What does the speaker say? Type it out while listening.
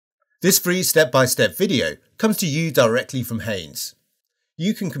This free step-by-step video comes to you directly from Haynes.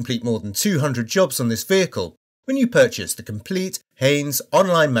 You can complete more than 200 jobs on this vehicle when you purchase the complete Haynes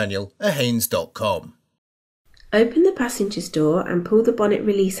online manual at haynes.com. Open the passenger's door and pull the bonnet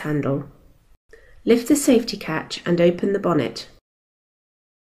release handle. Lift the safety catch and open the bonnet.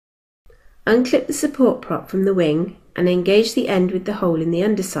 Unclip the support prop from the wing and engage the end with the hole in the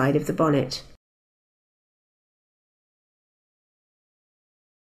underside of the bonnet.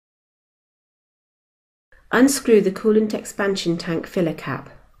 Unscrew the coolant expansion tank filler cap.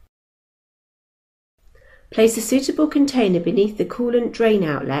 Place a suitable container beneath the coolant drain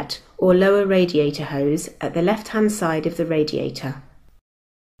outlet or lower radiator hose at the left-hand side of the radiator.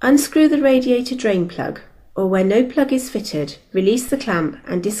 Unscrew the radiator drain plug, or where no plug is fitted, release the clamp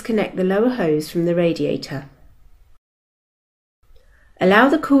and disconnect the lower hose from the radiator. Allow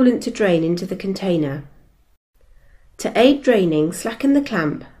the coolant to drain into the container. To aid draining, slacken the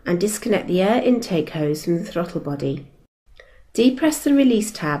clamp and disconnect the air intake hose from the throttle body. Depress the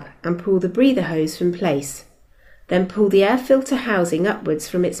release tab and pull the breather hose from place. Then pull the air filter housing upwards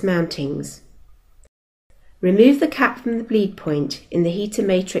from its mountings. Remove the cap from the bleed point in the heater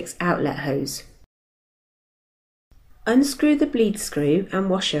matrix outlet hose. Unscrew the bleed screw and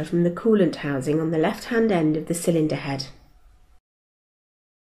washer from the coolant housing on the left-hand end of the cylinder head.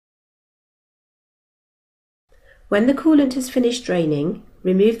 When the coolant has finished draining,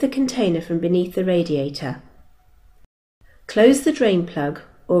 remove the container from beneath the radiator. Close the drain plug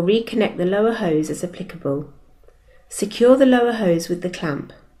or reconnect the lower hose as applicable. Secure the lower hose with the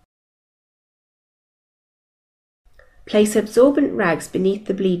clamp. Place absorbent rags beneath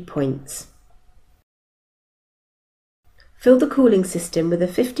the bleed points. Fill the cooling system with a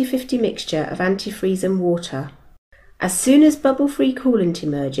 50-50 mixture of antifreeze and water. As soon as bubble-free coolant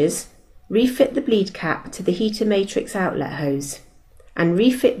emerges, refit the bleed cap to the heater matrix outlet hose and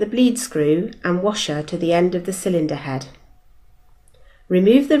refit the bleed screw and washer to the end of the cylinder head.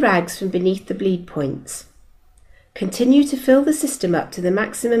 Remove the rags from beneath the bleed points. Continue to fill the system up to the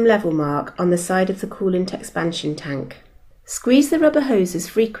maximum level mark on the side of the coolant expansion tank. Squeeze the rubber hoses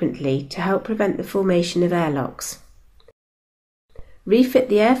frequently to help prevent the formation of airlocks. Refit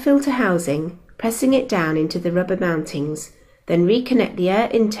the air filter housing, pressing it down into the rubber mountings, then reconnect the air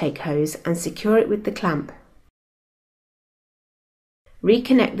intake hose and secure it with the clamp.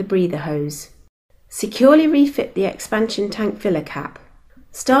 Reconnect the breather hose. Securely refit the expansion tank filler cap.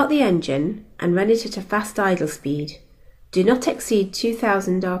 Start the engine and run it at a fast idle speed. Do not exceed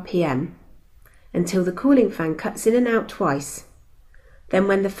 2000 rpm until the cooling fan cuts in and out twice. Then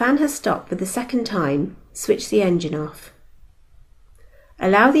when the fan has stopped for the second time, switch the engine off.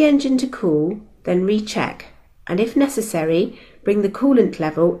 Allow the engine to cool, then recheck, and if necessary, bring the coolant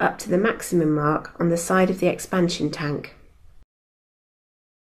level up to the maximum mark on the side of the expansion tank.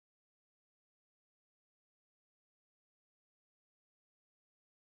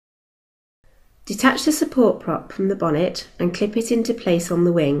 Detach the support prop from the bonnet and clip it into place on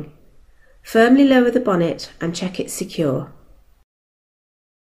the wing. Firmly lower the bonnet and check it's secure.